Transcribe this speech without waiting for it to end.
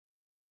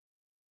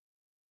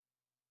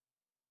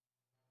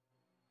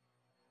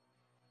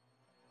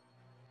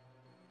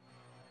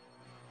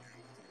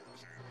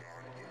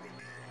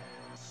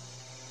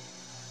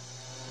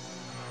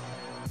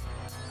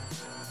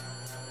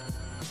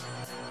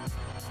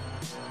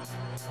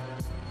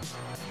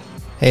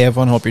Hey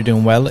everyone, hope you're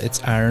doing well.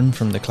 It's Aaron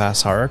from the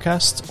Class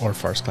Horrorcast, or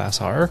First Class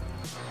Horror.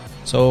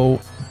 So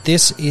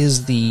this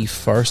is the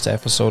first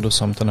episode of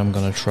something I'm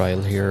going to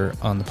trial here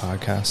on the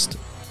podcast.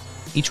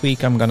 Each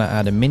week I'm going to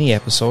add a mini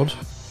episode,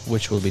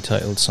 which will be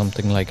titled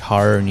something like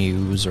Horror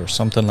News or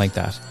something like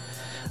that.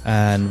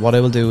 And what I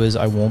will do is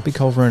I won't be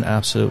covering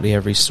absolutely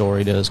every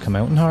story that has come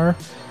out in horror,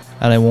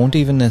 and I won't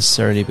even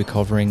necessarily be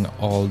covering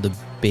all the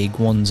big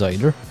ones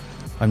either.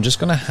 I'm just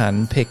going to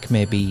handpick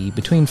maybe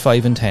between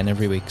 5 and 10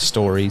 every week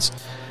stories,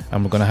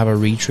 and we're going to have a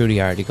read through the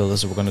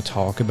articles. We're going to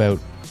talk about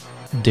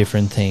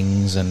different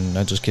things, and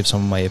I'll just give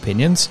some of my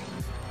opinions,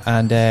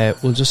 and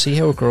we'll just see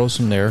how it grows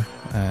from there.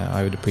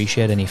 I would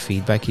appreciate any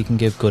feedback you can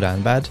give, good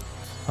and bad,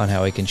 on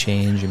how I can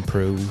change,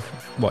 improve,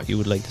 what you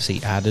would like to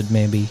see added,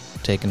 maybe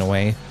taken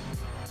away,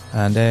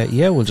 and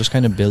we'll just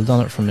kind of build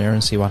on it from there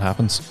and see what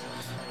happens.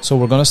 So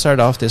we're going to start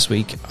off this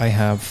week. I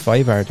have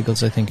 5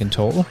 articles I think in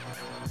total,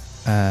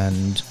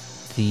 and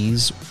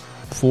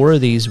 4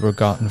 of these were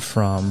gotten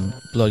from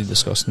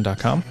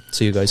bloodydisgusting.com,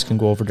 so you guys can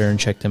go over there and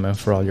check them out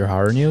for all your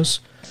horror news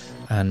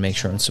and make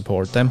sure and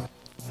support them.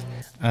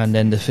 And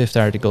then the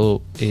 5th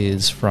article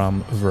is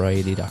from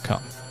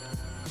variety.com.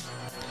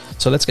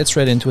 So let's get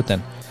straight into it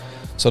then.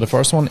 So the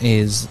first one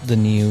is the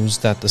news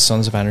that the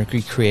Sons of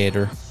Anarchy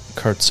creator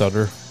Kurt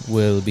Sutter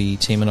will be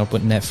teaming up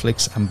with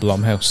Netflix and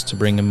Blumhouse to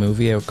bring a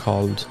movie out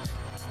called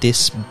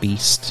This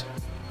Beast.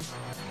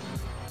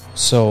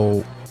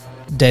 So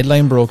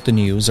Deadline broke the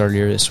news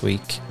earlier this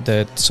week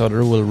that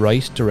Sutter will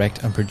write,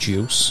 direct and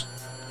produce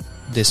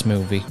this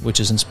movie, which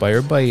is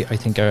inspired by, I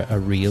think, a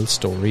real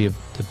story of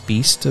the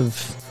Beast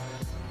of...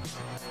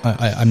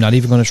 I'm not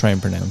even going to try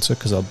and pronounce it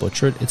because I'll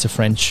butcher it. It's a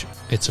French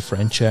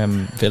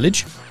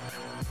village,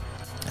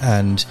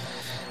 and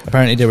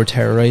apparently they were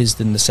terrorized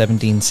in the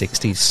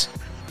 1760s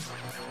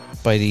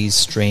by these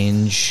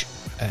strange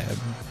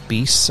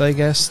beasts, I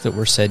guess, that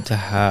were said to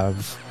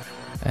have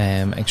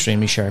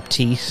extremely sharp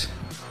teeth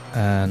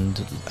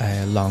and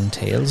long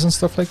tails and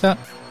stuff like that.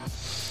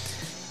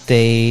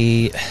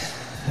 There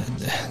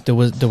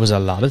was a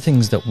lot of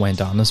things that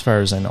went on, as far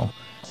as I know.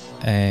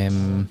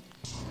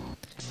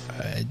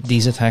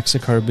 These attacks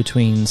occurred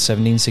between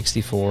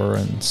 1764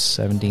 and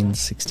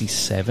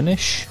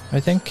 1767-ish, I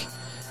think.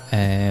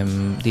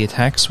 The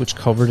attacks, which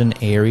covered an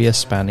area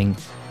spanning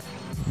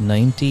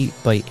 90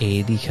 by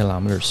 80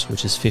 kilometers,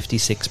 which is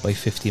 56 by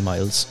 50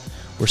 miles,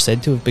 were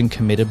said to have been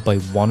committed by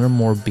one or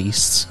more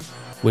beasts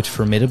with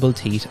formidable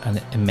teeth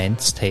and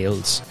immense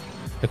tails,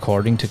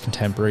 according to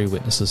contemporary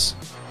witnesses.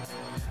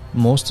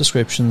 Most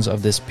descriptions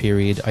of this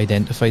period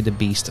identify the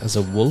beast as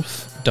a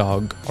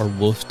wolf-dog or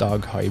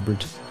wolf-dog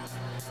hybrid.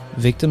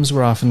 Victims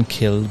were often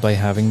killed by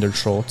having their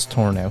throats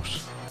torn out.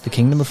 The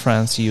Kingdom of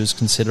France used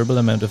considerable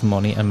amount of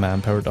money and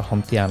manpower to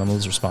hunt the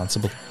animals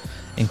responsible,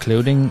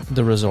 including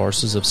the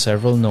resources of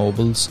several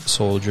nobles,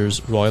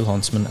 soldiers, royal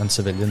huntsmen and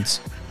civilians.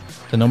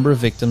 The number of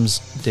victims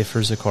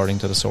differs according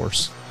to the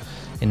source.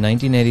 In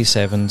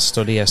 1987,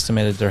 study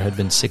estimated there had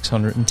been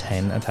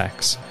 610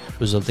 attacks,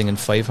 resulting in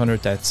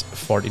 500 deaths,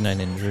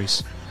 49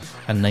 injuries,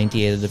 and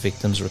 98 of the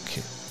victims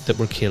that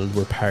were killed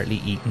were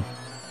partly eaten.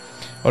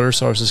 Other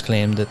sources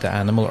claimed that the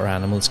animal or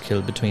animals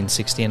killed between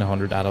 60 and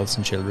 100 adults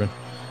and children,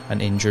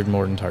 and injured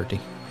more than 30.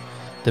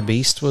 The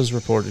beast was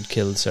reported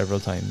killed several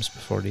times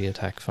before the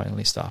attack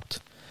finally stopped.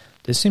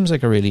 This seems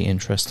like a really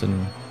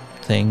interesting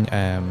thing.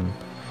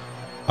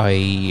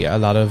 A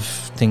lot of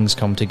things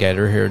come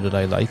together here that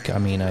I like. I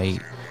mean,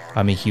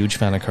 I'm a huge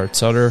fan of Kurt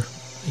Sutter,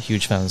 a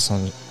huge fan of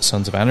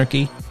Sons of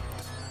Anarchy,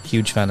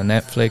 huge fan of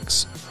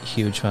Netflix,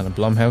 huge fan of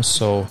Blumhouse.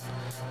 So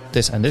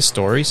this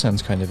story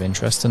sounds kind of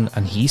interesting,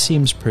 and he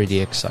seems pretty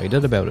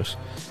excited about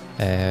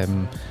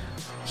it.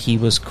 He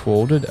was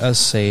quoted as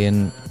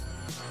saying,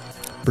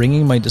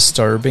 "Bringing my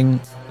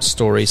disturbing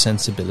story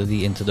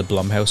sensibility into the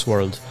Blumhouse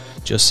world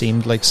just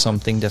seemed like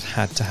something that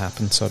had to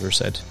happen," Sutter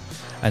said.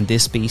 "And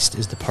This Beast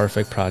is the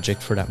perfect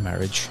project for that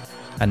marriage,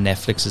 and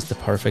Netflix is the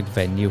perfect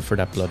venue for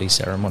that bloody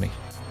ceremony."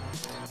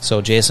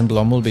 So Jason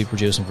Blum will be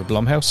producing for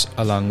Blumhouse,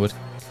 along with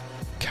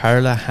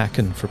Carla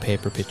Hacken for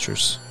Paper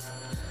Pictures.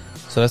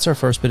 So that's our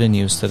first bit of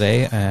news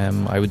today.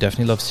 I would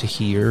definitely love to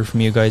hear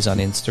from you guys on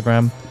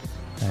Instagram.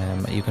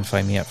 You can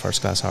find me at First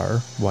Class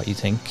Horror. What you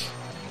think,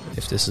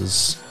 if this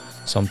is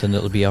something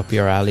that'll be up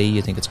your alley,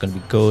 you think it's going to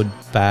be good,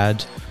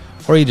 bad,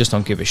 or you just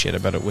don't give a shit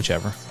about it,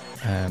 whichever.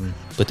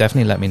 But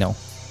definitely let me know.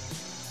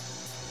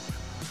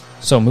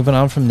 So moving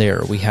on from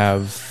there, we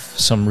have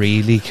some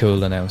really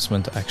cool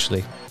announcement,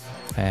 actually,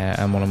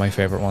 and one of my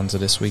favourite ones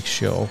of this week's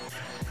show.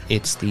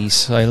 It's the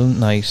Silent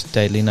Night,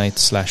 Deadly Night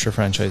slasher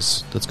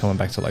franchise that's coming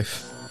back to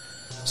life.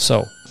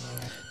 So,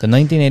 the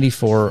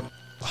 1984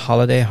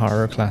 holiday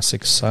horror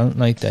classic Silent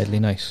Night, Deadly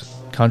Night,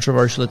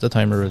 controversial at the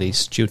time of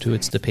release due to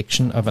its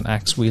depiction of an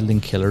axe-wielding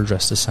killer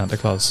dressed as Santa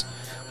Claus,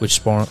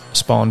 which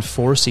spawned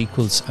 4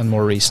 sequels and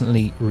more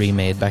recently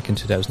remade back in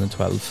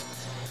 2012.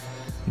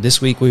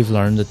 This week we've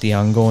learned that the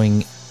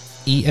ongoing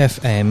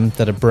EFM,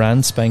 that a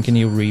brand spanking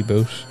new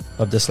reboot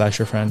of the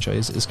slasher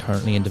franchise, is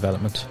currently in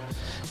development.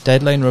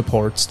 Deadline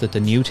reports that the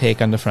new take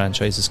on the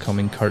franchise is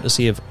coming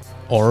courtesy of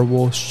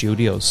Orwo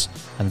Studios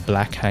and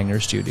Black Hanger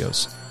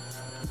Studios,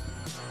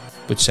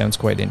 which sounds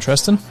quite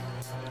interesting.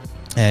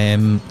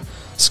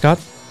 Scott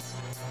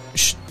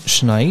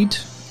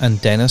Schneid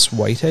and Dennis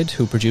Whitehead,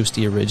 who produced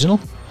the original,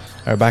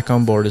 are back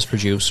on board as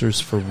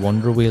producers for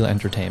Wonder Wheel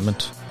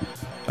Entertainment,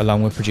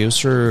 along with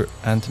producer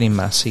Anthony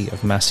Massey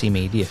of Massey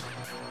Media.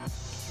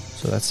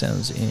 So that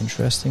sounds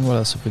interesting. What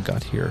else have we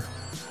got here?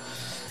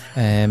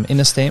 In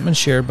a statement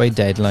shared by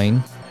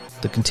Deadline,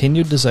 the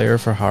continued desire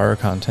for horror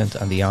content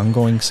and the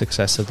ongoing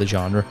success of the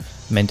genre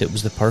meant it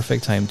was the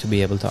perfect time to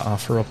be able to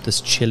offer up this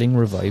chilling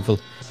revival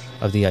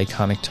of the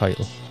iconic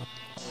title.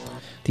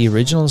 The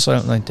original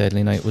Silent Night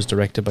Deadly Night was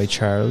directed by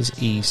Charles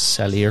E.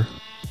 Sellier,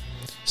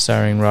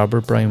 starring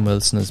Robert Brian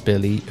Wilson as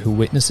Billy, who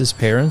witnessed his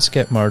parents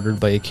get murdered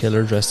by a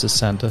killer dressed as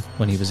Santa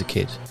when he was a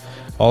kid.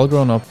 All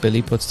grown up,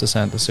 Billy puts the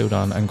Santa suit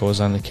on and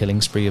goes on a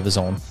killing spree of his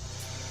own.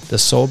 The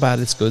So Bad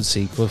It's Good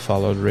sequel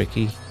followed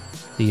Ricky,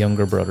 the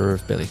younger brother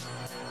of Billy.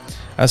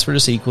 As for the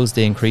sequels,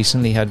 they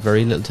increasingly had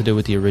very little to do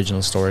with the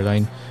original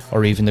storyline,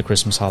 or even the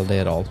Christmas holiday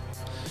at all.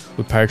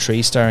 With Part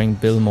 3 starring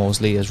Bill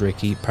Moseley as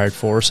Ricky, Part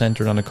 4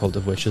 centred on a cult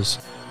of witches,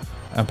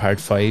 and Part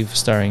 5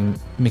 starring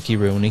Mickey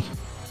Rooney,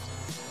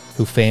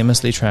 who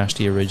famously trashed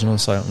the original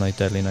Silent Night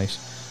Deadly Night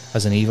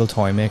as an evil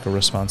toy maker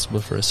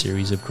responsible for a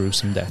series of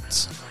gruesome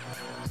deaths.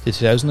 The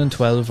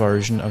 2012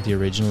 version of the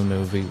original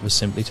movie was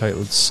simply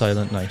titled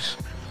Silent Night,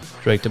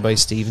 directed by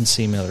Stephen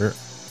C. Miller,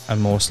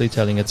 and mostly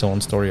telling its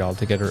own story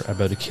altogether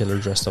about a killer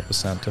dressed up as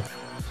Santa.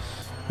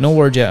 No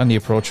word yet on the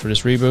approach for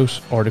this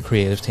reboot or the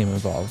creative team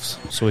involved,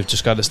 so we've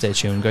just got to stay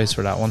tuned, guys,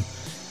 for that one.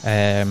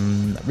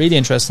 Really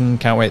interesting,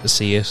 can't wait to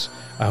see it.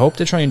 I hope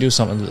they try and do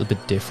something a little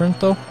bit different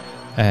though.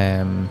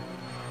 I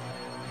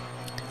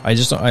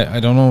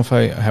don't know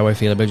how I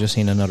feel about just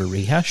seeing another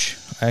rehash.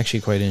 I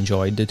actually quite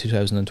enjoyed the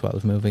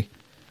 2012 movie.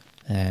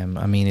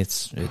 I mean,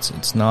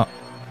 it's not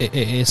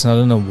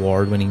an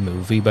award-winning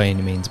movie by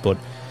any means, but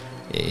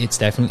it's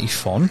definitely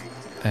fun.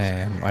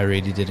 I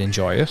really did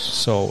enjoy it,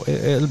 so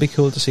it'll be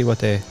cool to see what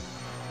they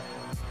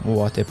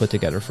put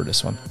together for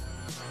this one.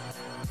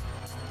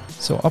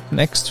 So up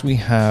next we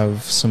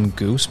have some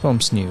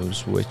Goosebumps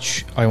news,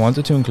 which I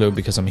wanted to include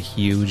because I'm a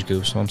huge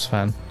Goosebumps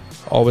fan.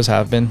 Always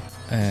have been.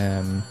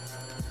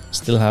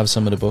 Still have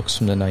some of the books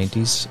from the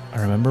 90s.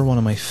 I remember one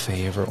of my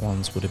favourite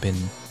ones would have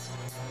been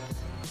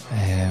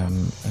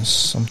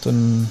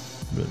something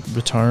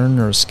Return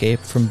or Escape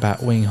from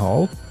Batwing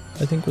Hall,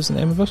 I think was the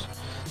name of it.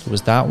 There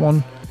was that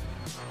one,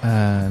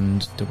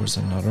 and there was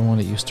another one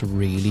that used to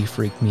really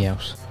freak me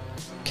out,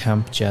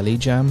 Camp Jelly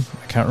Jam.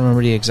 I can't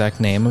remember the exact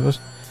name of it.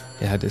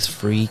 It had this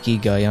freaky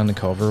guy on the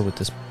cover with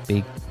this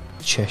big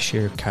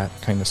Cheshire cat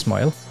kind of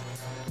smile.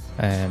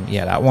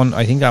 Yeah, that one,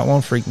 I think that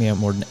one freaked me out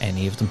more than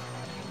any of them.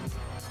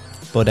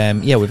 But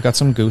yeah, we've got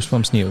some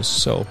Goosebumps news.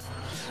 So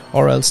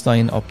R.L.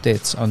 Stine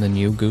updates on the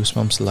new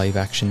Goosebumps live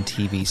action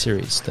TV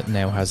series that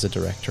now has a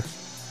director.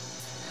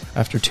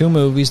 After 2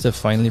 movies that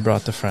finally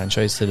brought the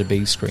franchise to the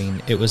big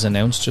screen, it was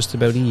announced just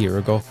about a year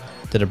ago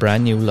that a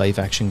brand new live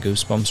action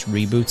Goosebumps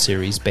reboot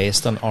series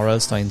based on R.L.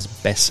 Stine's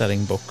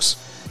best-selling books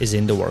is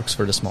in the works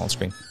for the small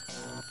screen.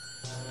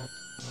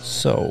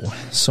 So,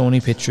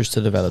 Sony Pictures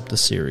to develop the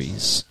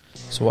series.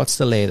 So what's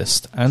the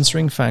latest?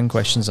 Answering fan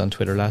questions on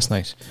Twitter last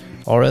night,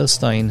 R.L.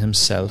 Stine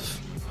himself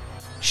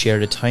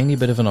shared a tiny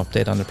bit of an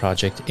update on the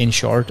project. In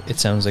short, it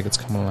sounds like it's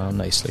coming along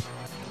nicely.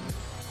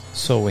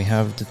 So we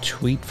have the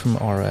tweet from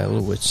RL,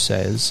 which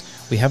says,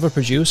 "We have a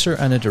producer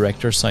and a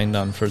director signed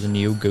on for the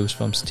new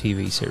Goosebumps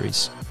TV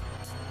series."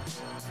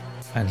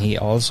 And he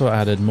also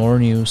added more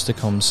news to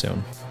come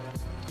soon.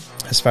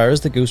 As far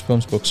as the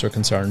Goosebumps books are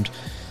concerned,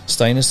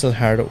 Stine is still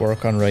hard at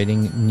work on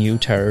writing new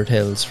terror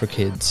tales for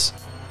kids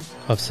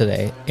of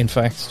today. In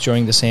fact,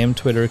 during the same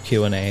Twitter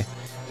Q&A,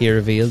 he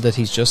revealed that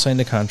he's just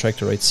signed a contract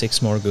to write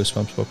 6 more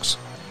Goosebumps books,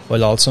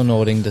 while also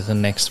noting that the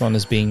next one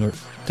that's being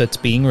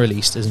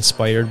released is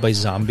inspired by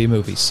zombie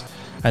movies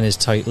and is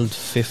titled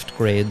 5th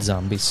Grade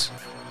Zombies.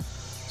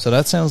 So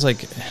that sounds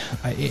like,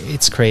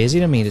 it's crazy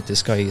to me that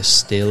this guy is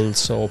still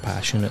so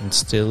passionate and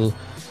still,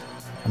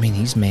 I mean,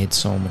 he's made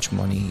so much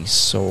money, he's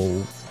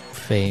so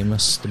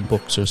famous, the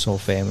books are so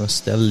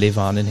famous, they'll live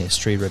on in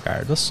history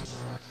regardless.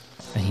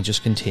 And he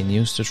just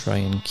continues to try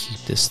and keep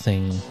this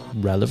thing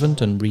relevant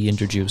and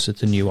reintroduce it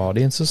to new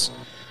audiences,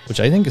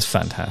 which I think is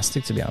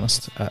fantastic, to be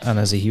honest. And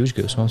as a huge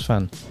Goosebumps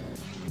fan,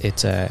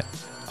 it's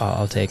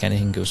I'll take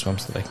anything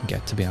Goosebumps that I can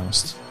get, to be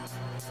honest.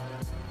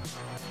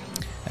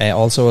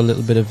 Also a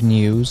little bit of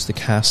news, the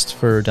cast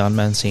for Don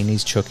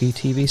Mancini's Chucky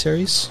TV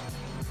series.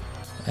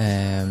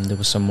 There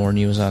was some more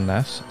news on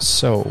that.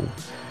 So,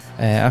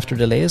 after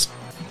delays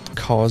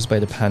caused by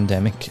the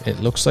pandemic, it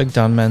looks like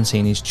Don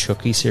Mancini's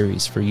Chucky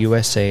series for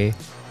USA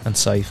and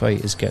Sci-Fi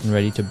is getting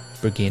ready to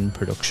begin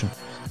production,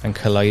 and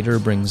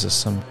Collider brings us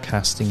some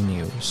casting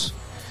news.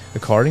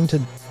 According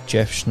to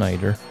Jeff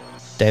Schneider,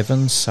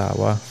 Devon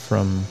Sawa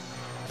from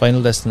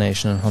Final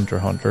Destination and Hunter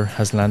x Hunter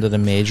has landed a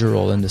major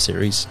role in the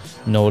series,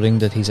 noting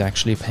that he's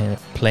actually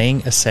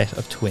playing a set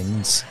of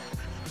twins.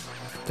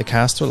 The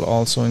cast will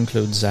also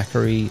include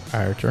Zachary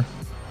Arthur,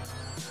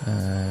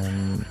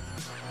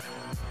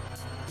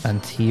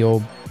 and Theo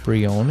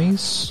Brione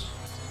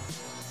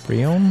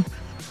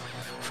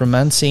from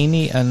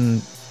Mancini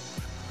and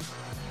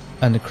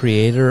the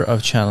creator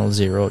of Channel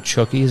Zero.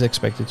 Chucky is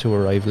expected to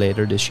arrive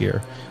later this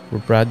year,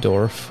 with Brad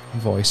Dourif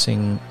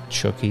voicing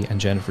Chucky and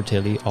Jennifer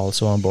Tilly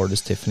also on board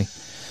as Tiffany.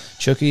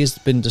 Chucky has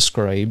been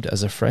described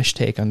as a fresh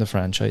take on the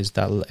franchise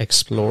that will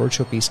explore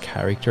Chucky's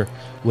character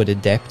with a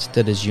depth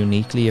that is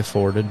uniquely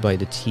afforded by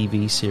the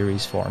TV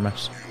series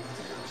format.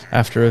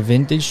 After a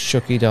vintage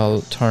Chucky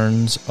doll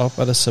turns up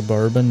at a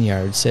suburban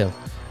yard sale,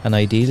 an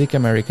idyllic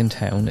American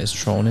town is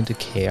thrown into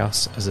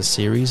chaos as a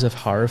series of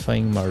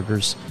horrifying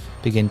murders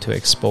begin to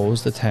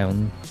expose the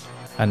town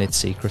and its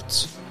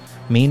secrets.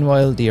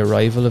 Meanwhile, the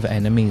arrival of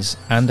enemies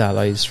and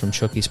allies from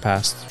Chucky's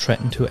past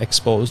threaten to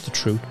expose the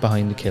truth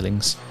behind the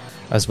killings,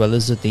 as well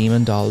as the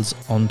demon doll's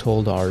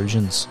untold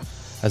origins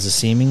as a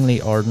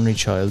seemingly ordinary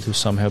child who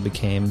somehow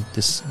became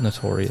this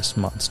notorious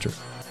monster.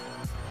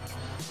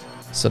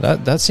 So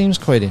that seems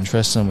quite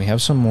interesting. We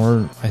have some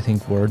more, I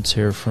think, words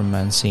here from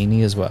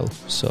Mancini as well.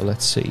 So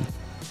let's see.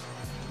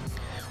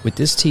 With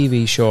this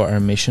TV show, our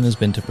mission has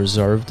been to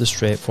preserve the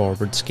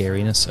straightforward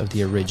scariness of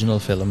the original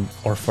film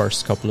or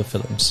first couple of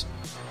films,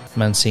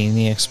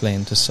 Mancini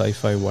explained to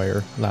Sci-Fi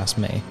Wire last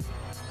May.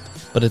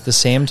 But at the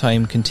same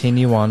time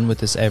continue on with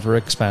this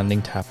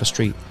ever-expanding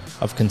tapestry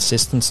of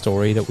consistent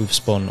story that we've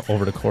spun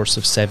over the course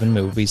of 7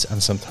 movies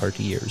and some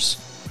 30 years.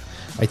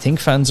 I think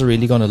fans are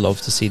really going to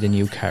love to see the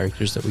new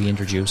characters that we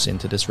introduce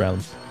into this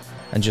realm,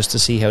 and just to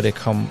see how they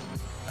come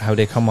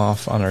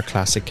off on our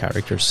classic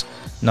characters.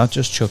 Not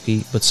just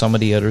Chucky, but some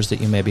of the others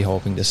that you may be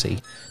hoping to see.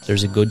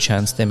 There's a good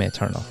chance they may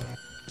turn up.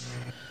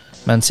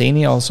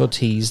 Mancini also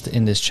teased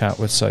in this chat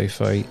with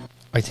Sci-Fi,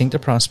 I think the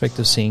prospect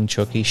of seeing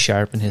Chucky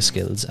sharpen his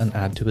skills and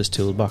add to his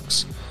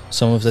toolbox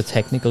some of the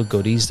technical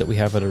goodies that we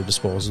have at our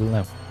disposal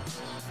now.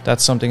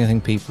 That's something I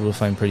think people will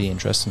find pretty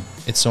interesting.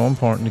 It's so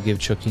important to give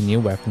Chucky new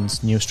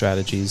weapons, new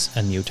strategies,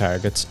 and new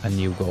targets, and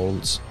new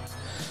goals.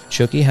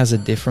 Chucky has a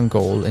different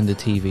goal in the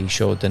TV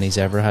show than he's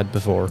ever had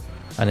before,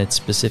 and it's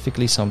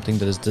specifically something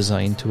that is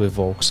designed to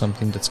evoke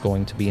something that's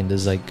going to be in the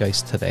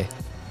zeitgeist today.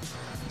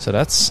 So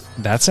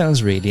that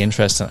sounds really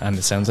interesting, and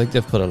it sounds like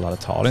they've put a lot of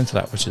thought into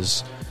that, which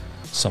is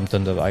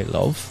something that I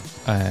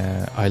love.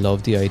 I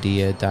love the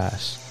idea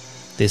that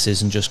this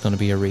isn't just going to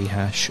be a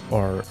rehash,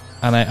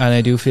 and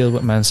I do feel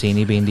with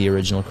Mancini being the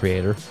original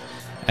creator,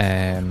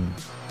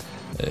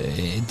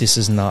 this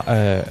is not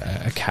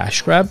a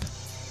cash grab.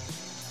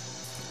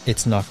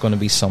 It's not going to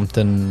be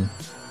something,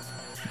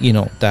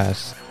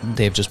 that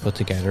they've just put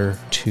together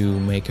to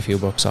make a few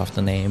bucks off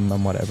the name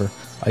and whatever.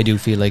 I do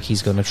feel like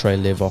he's going to try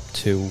to live up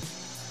to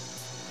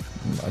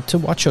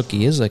what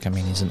Chucky is. Like, I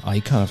mean, he's an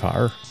icon of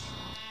horror.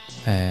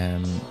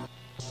 And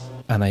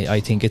I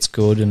think it's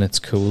good and it's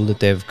cool that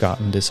they've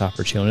gotten this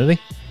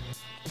opportunity.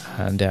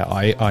 And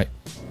I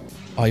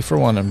for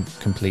one, am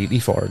completely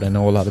for it. I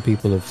know a lot of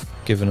people have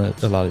given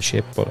it a lot of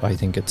shit, but I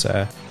think it's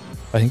a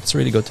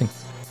really good thing.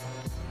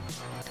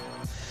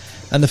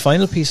 And the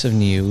final piece of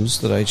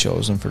news that I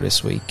chosen for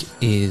this week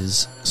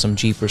is some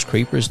Jeepers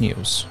Creepers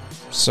news.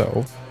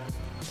 So,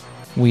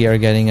 we are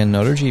getting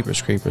another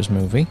Jeepers Creepers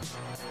movie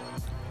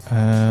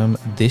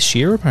this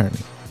year,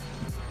 apparently.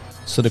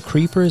 So the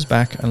Creeper is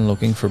back and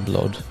looking for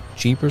blood.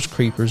 Jeepers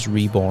Creepers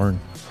Reborn,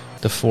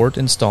 the 4th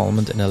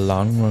installment in a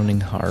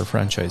long-running horror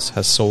franchise,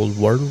 has sold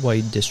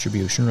worldwide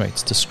distribution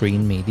rights to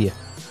Screen Media.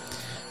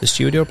 The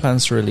studio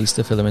plans to release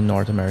the film in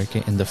North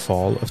America in the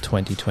fall of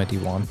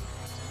 2021.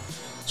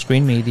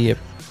 Screen Media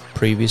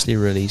previously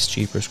released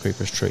Jeepers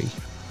Creepers 3,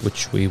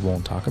 which we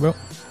won't talk about.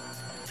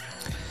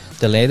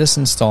 The latest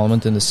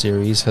installment in the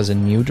series has a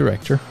new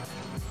director,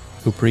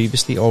 who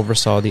previously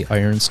oversaw the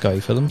Iron Sky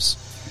films.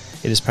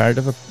 It is part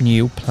of a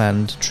new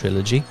planned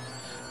trilogy.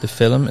 The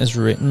film is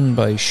written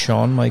by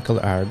Sean Michael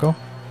Argo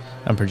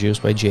and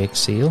produced by Jake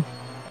Seal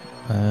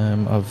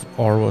of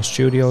Orwo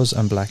Studios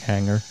and Black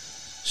Hanger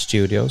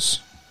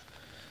Studios.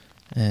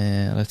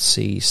 Let's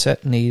see.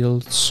 Seth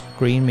Neal,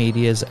 Screen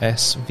Media's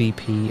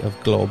SVP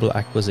of Global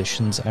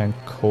Acquisitions and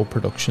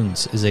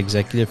Co-Productions, is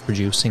executive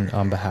producing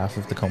on behalf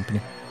of the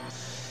company.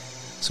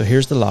 So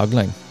here's the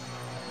logline.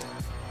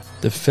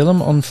 The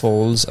film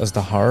unfolds as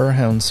the Horror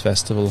Hounds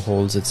Festival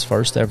holds its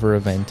first ever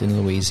event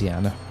in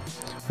Louisiana,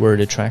 where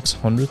it attracts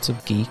hundreds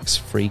of geeks,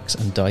 freaks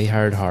and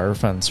die-hard horror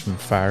fans from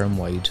far and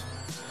wide.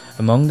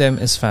 Among them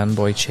is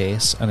fanboy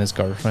Chase and his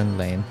girlfriend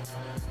Lane,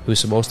 who is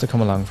supposed to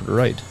come along for the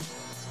ride.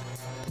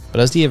 But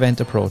as the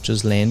event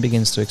approaches, Lane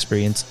begins to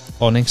experience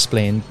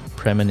unexplained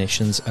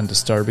premonitions and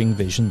disturbing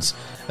visions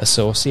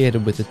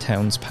associated with the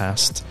town's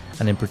past,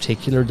 and in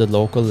particular the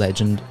local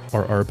legend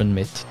or urban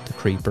myth, the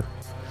Creeper.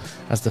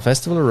 As the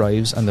festival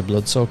arrives and the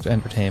blood-soaked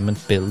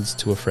entertainment builds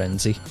to a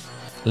frenzy,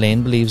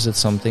 Lane believes that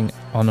something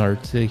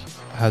unearthly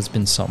has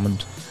been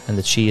summoned and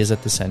that she is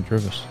at the centre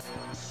of it.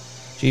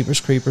 Jeepers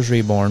Creepers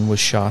Reborn was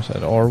shot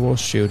at Orwo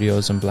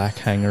Studios and Black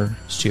Hanger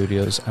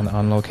Studios and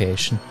on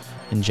location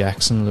in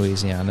Jackson,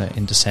 Louisiana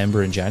in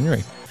December and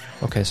January.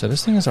 Okay, so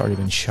this thing has already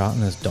been shot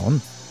and is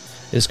done.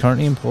 It is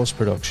currently in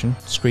post-production.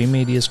 Screen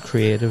Media's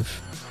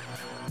creative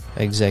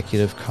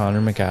executive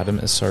Connor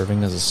McAdam is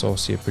serving as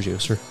associate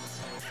producer.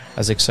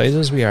 As excited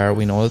as we are,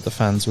 we know that the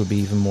fans will be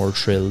even more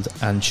thrilled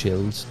and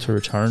chilled to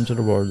return to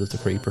the world of the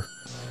Creeper,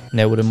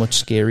 now with a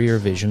much scarier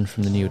vision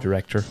from the new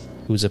director,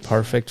 who's a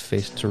perfect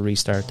fit to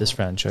restart this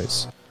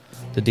franchise.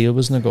 The deal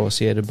was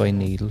negotiated by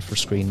Needle for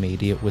Screen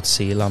Media with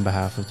Seal on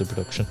behalf of the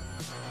production.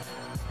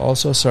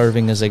 Also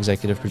serving as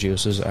executive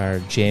producers are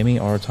Jamie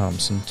R.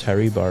 Thompson,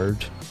 Terry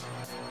Bird,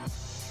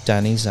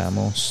 Danny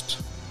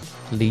Zamost,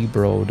 Lee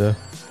Broda,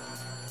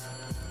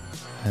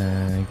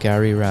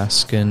 Gary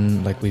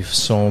Raskin. Like, we've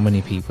so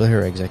many people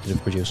here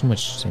executive producing,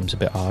 which seems a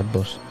bit odd,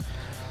 but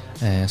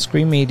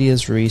Screen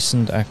Media's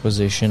recent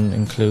acquisition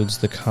includes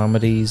the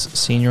comedies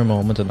Senior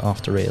Moment and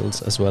Off the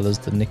Rails, as well as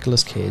the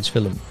Nicolas Cage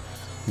film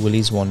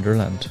Willy's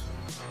Wonderland.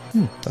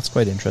 That's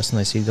quite interesting.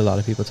 I see a lot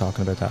of people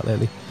talking about that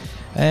lately.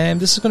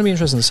 This is going to be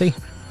interesting to see.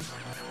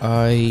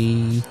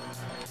 I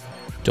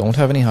don't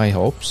have any high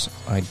hopes.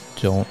 I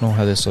don't know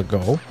how this will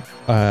go.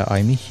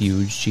 I'm a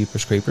huge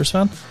Jeepers Creepers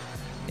fan.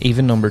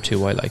 Even number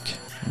 2 I like.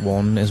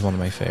 1 is one of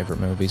my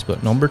favourite movies,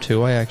 but number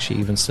 2 I actually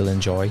even still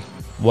enjoy.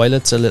 While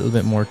it's a little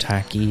bit more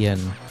tacky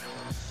and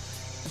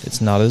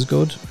it's not as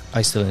good,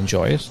 I still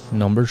enjoy it.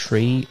 Number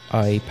 3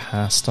 I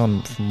passed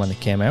on from when it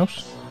came out,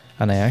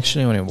 and I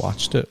actually only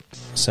watched it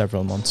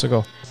several months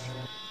ago,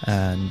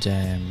 and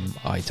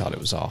I thought it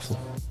was awful.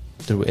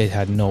 It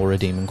had no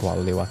redeeming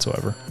quality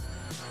whatsoever,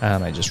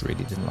 and I just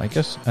really didn't like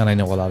it. And I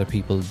know a lot of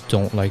people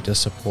don't like to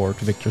support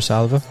Victor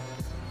Salva,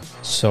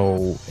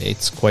 so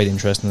it's quite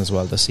interesting as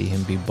well to see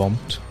him be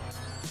bumped.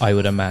 I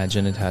would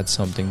imagine it had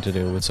something to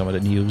do with some of the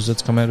news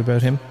that's come out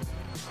about him,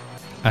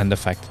 and the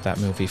fact that that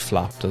movie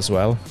flopped as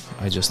well.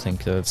 I just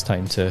think that it's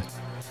time to...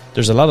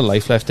 There's a lot of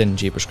life left in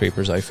Jeepers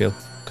Creepers, I feel,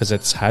 because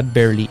it's had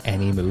barely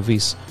any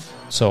movies,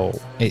 so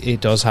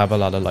it does have a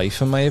lot of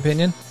life in my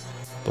opinion.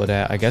 But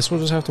I guess we'll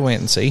just have to wait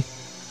and see.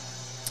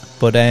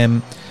 But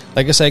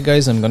like I said,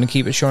 guys, I'm going to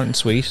keep it short and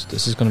sweet.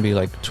 This is going to be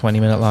like a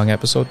 20-minute long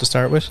episode to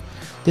start with.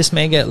 This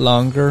may get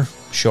longer,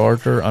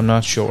 shorter, I'm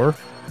not sure.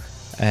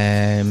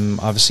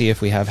 Obviously,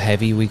 if we have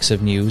heavy weeks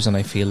of news and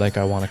I feel like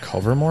I want to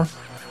cover more,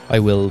 I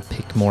will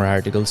pick more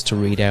articles to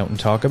read out and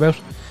talk about.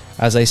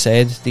 As I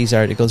said, these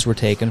articles were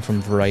taken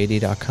from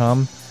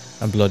Variety.com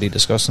and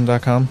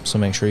BloodyDisgusting.com, so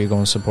make sure you go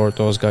and support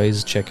those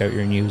guys. Check out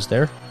your news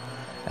there.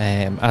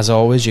 As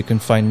always, you can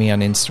find me on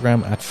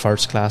Instagram at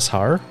First Class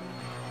Horror.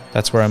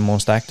 That's where I'm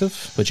most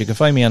active, but you can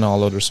find me on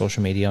all other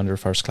social media under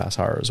First Class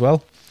Horror as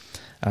well.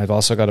 I've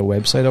also got a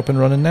website up and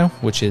running now,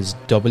 which is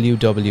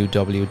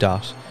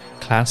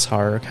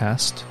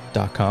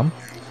www.classhorrorcast.com.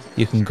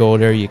 You can go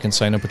there, you can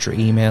sign up with your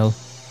email,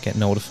 get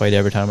notified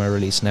every time I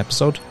release an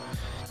episode.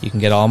 You can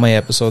get all my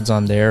episodes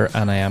on there,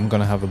 and I am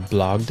going to have a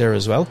blog there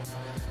as well.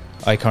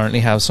 I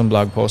currently have some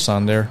blog posts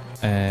on there.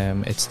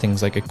 It's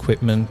things like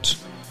equipment,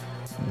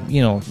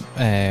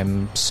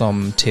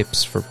 some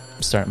tips for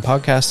starting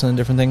podcasting and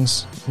different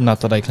things. Not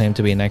that I claim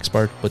to be an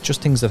expert, but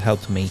just things that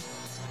helped me.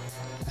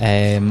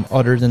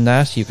 Other than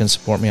that, you can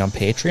support me on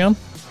Patreon.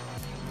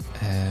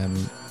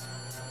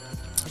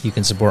 You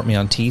can support me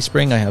on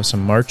Teespring. I have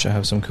some merch, I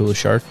have some cool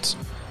shirts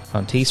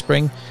on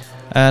Teespring.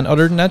 And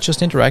other than that,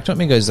 just interact with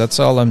me, guys. That's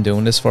all I'm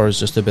doing this for, is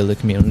just to build a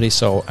community.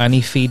 So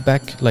any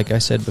feedback, like I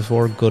said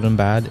before, good and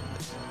bad,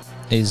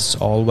 is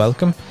all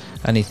welcome.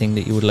 Anything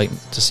that you would like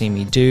to see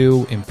me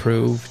do,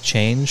 improve,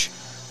 change,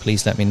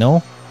 please let me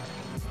know.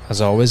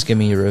 As always, give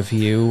me a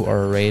review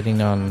or a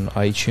rating on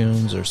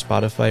iTunes or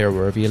Spotify or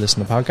wherever you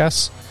listen to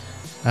podcasts.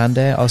 And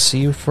I'll see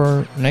you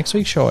for next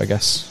week's show, I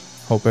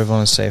guess. Hope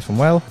everyone is safe and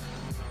well.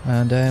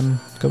 And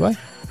goodbye.